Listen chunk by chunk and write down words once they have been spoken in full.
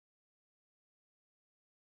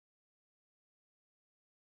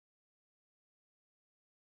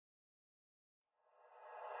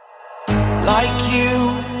like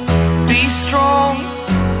you, be strong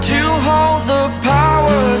to hold the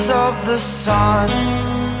powers of the sun.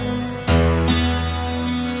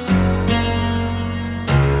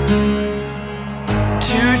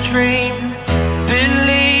 To dream,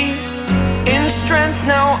 believe in strength,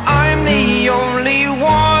 now I'm the only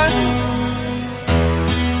one,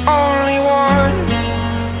 only one.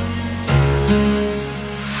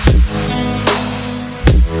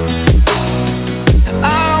 I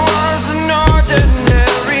was an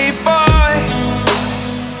ordinary boy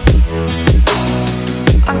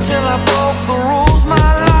until I broke the rules, my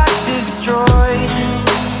life destroyed,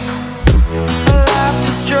 a life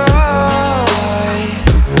destroyed.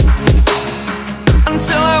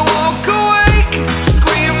 Until I woke awake,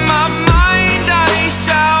 scream my mind, I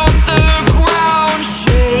shout, the ground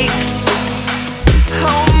shakes.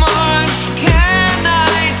 How much can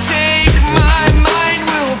I take? My mind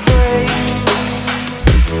will break.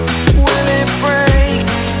 Will it break?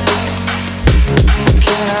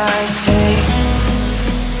 Can I take?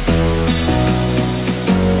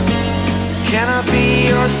 Can I be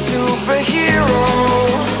your superhero?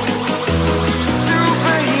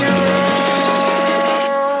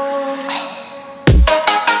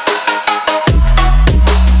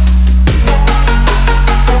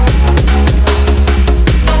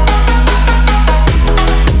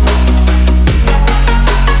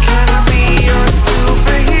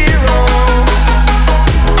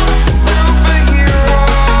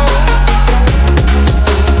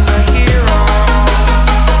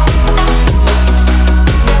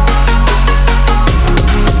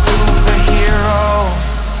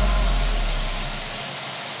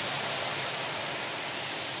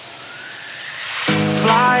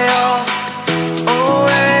 Fly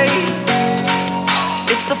away.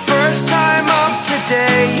 It's the first time of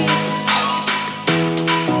today.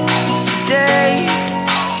 Today.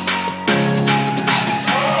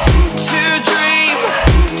 To dream,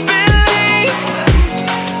 believe.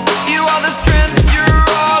 You are the strength, you're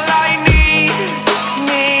all I need.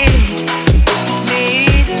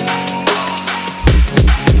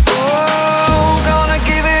 Oh, gonna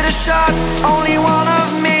give it a shot. Only one of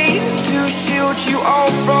me to shield you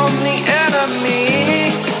all from the enemy.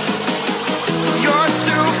 You're a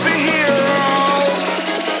superhero.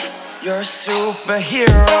 You're a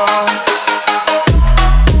superhero.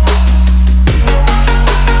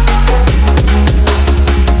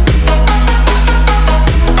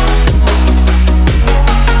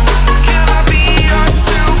 Can I be your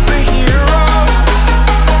superhero?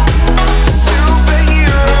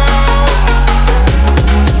 Superhero.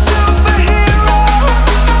 Superhero.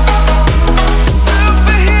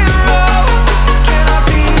 Superhero. Can I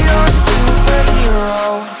be your superhero?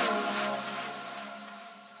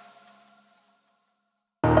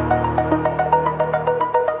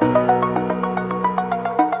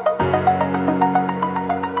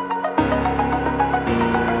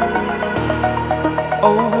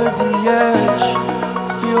 Over the edge,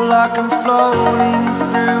 feel like I'm floating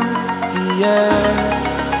through the air.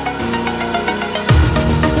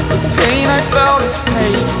 The pain I felt is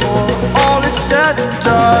paid for, all is said and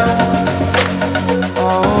done.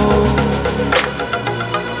 Oh,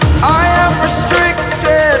 I am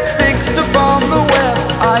restricted, fixed upon the web.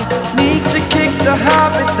 I need to kick the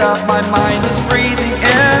habit that my mind is breathing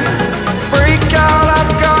in. Break out,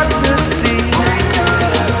 I've got to see.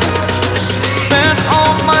 Spent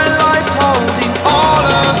all my life holding all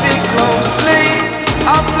of it closely.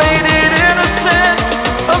 I played it innocent,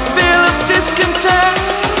 a feel of discontent.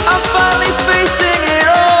 I'm finally facing it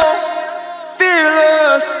all,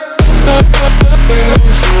 fearless.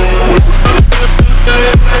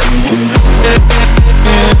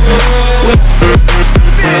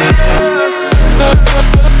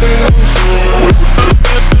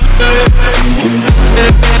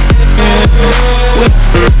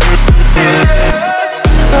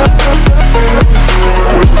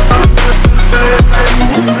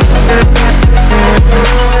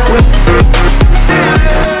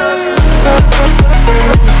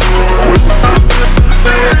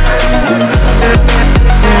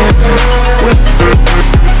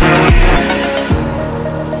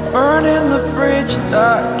 Burning the bridge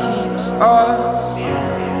that keeps us.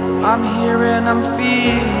 I'm here and I'm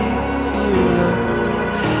feeling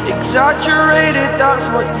fearless. Exaggerated,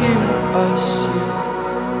 that's what you assume.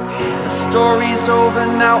 The story's over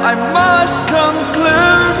now, I must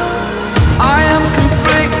conclude. I am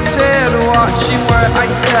conflicted, watching where I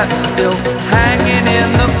step still, hanging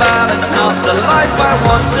in the balance. Not the life I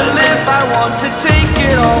want to live, I want to take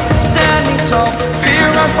it all. Standing tall,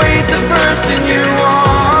 fear outweighed the person you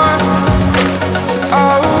are.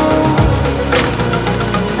 Oh,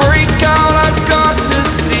 break out, I've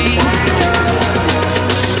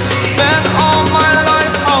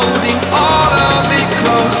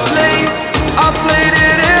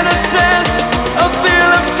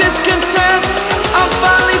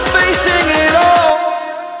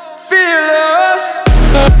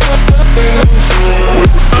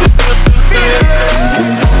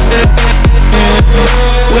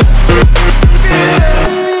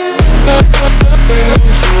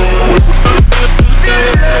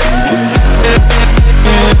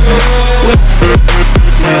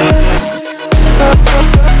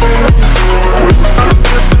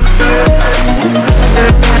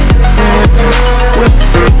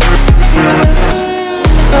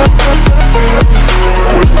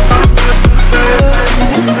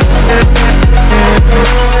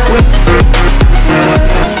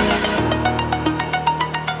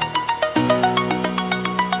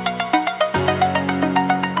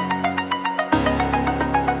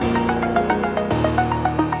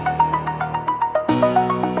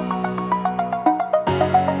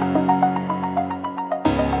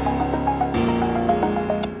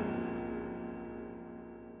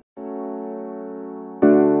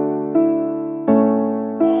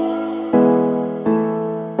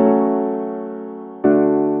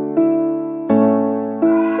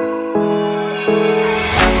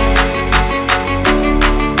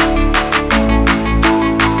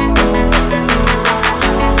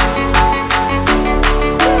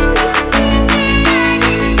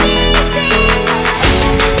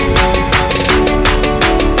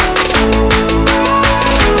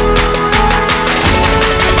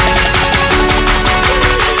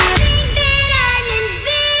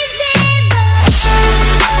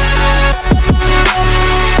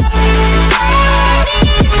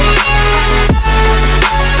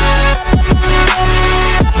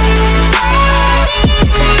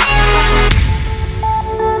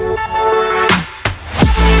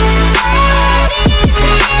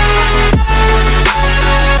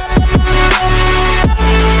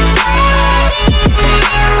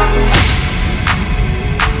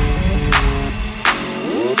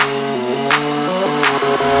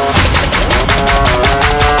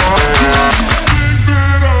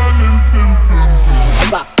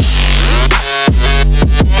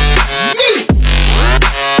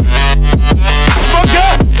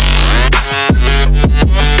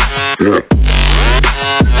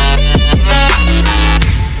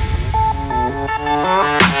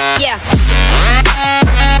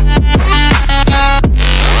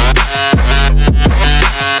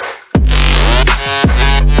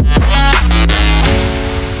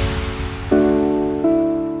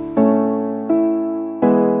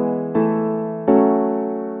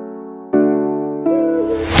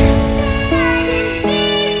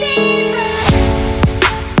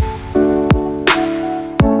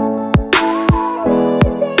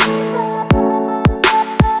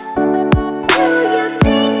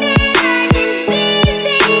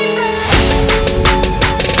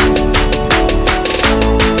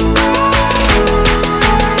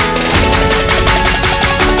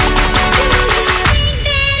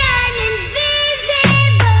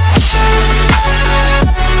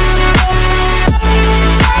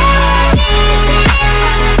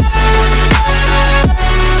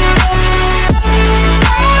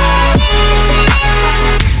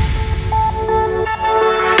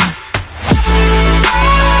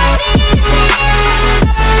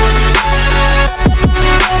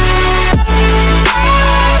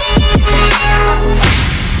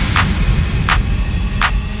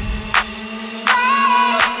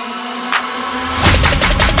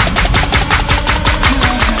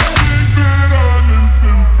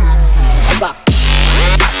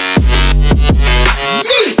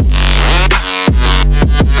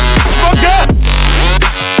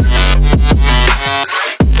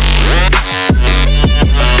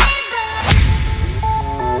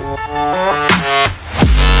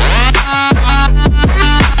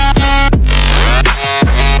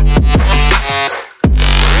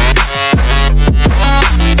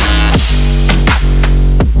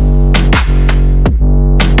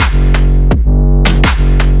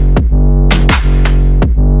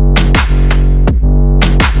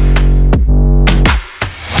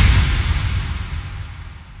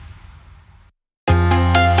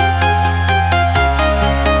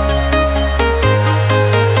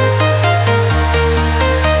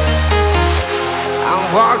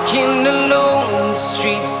Walking alone, the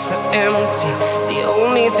streets are empty. The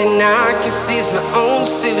only thing I can see is my own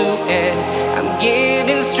silhouette. I'm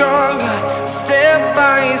getting stronger, step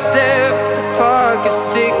by step. The clock is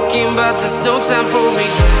ticking, but there's no time for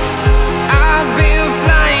regrets. I've been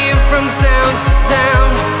flying from town to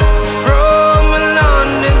town, from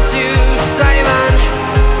London to Taiwan.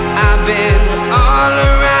 I've been all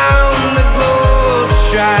around the globe,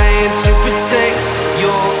 trying to protect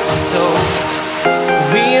your soul.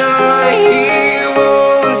 We are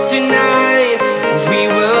heroes tonight. We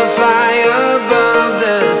will fly above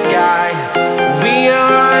the sky. We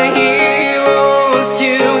are heroes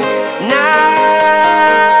tonight.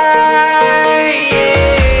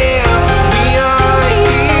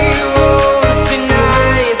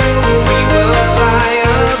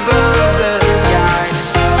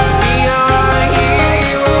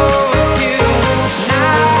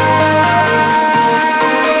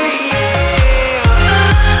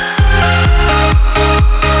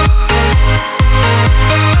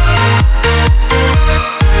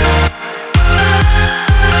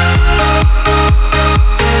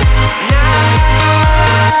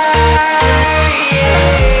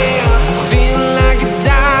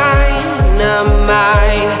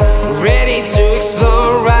 To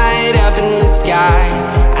explore right up in the sky.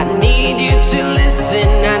 I need you to listen,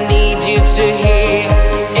 I need you to hear,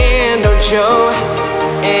 and don't show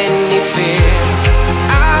any fear.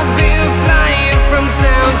 I've been flying from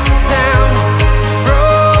town to town,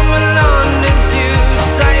 from London to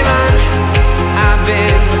Taiwan. I've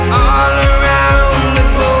been all around the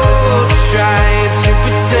globe trying to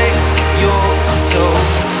protect your soul.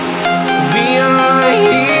 We are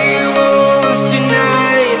heroes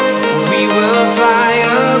tonight. We will fly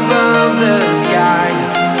above the sky.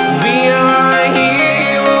 We are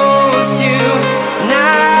heroes tonight.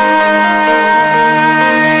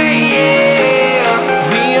 Yeah.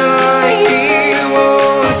 We are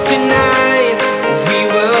heroes tonight. We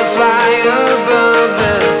will fly above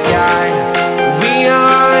the sky. We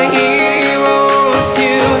are heroes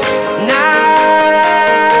tonight.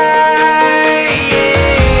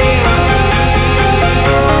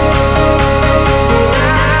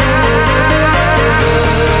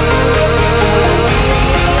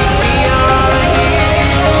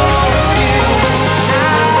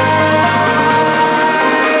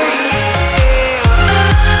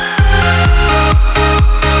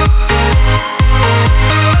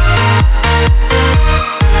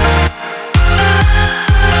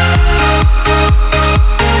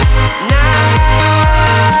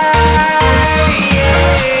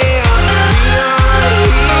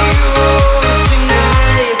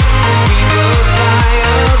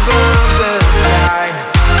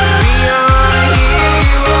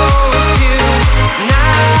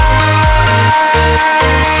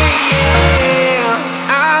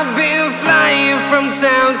 From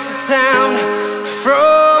town to town,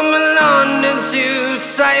 from London to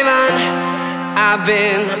Taiwan. I've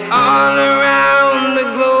been all around the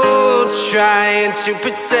globe trying to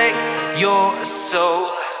protect your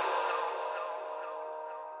soul.